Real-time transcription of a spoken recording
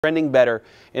trending better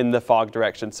in the fog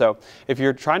direction. So if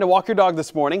you're trying to walk your dog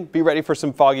this morning, be ready for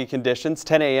some foggy conditions.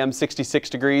 10 a.m.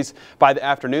 66 degrees by the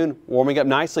afternoon, warming up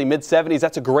nicely, mid-70s.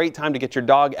 That's a great time to get your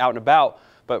dog out and about,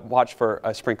 but watch for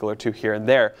a sprinkle or two here and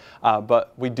there.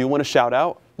 But we do want to shout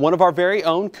out one of our very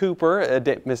own, Cooper,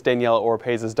 Miss Daniela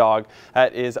Oropez's dog.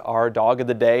 That is our dog of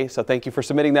the day. So thank you for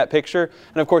submitting that picture.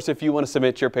 And of course, if you want to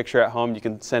submit your picture at home, you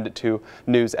can send it to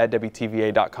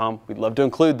news@wtva.com. We'd love to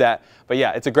include that. But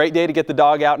yeah, it's a great day to get the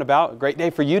dog out and about. A great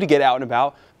day for you to get out and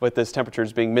about with those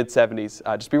temperatures being mid-70s.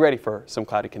 Just be ready for some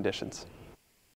cloudy conditions.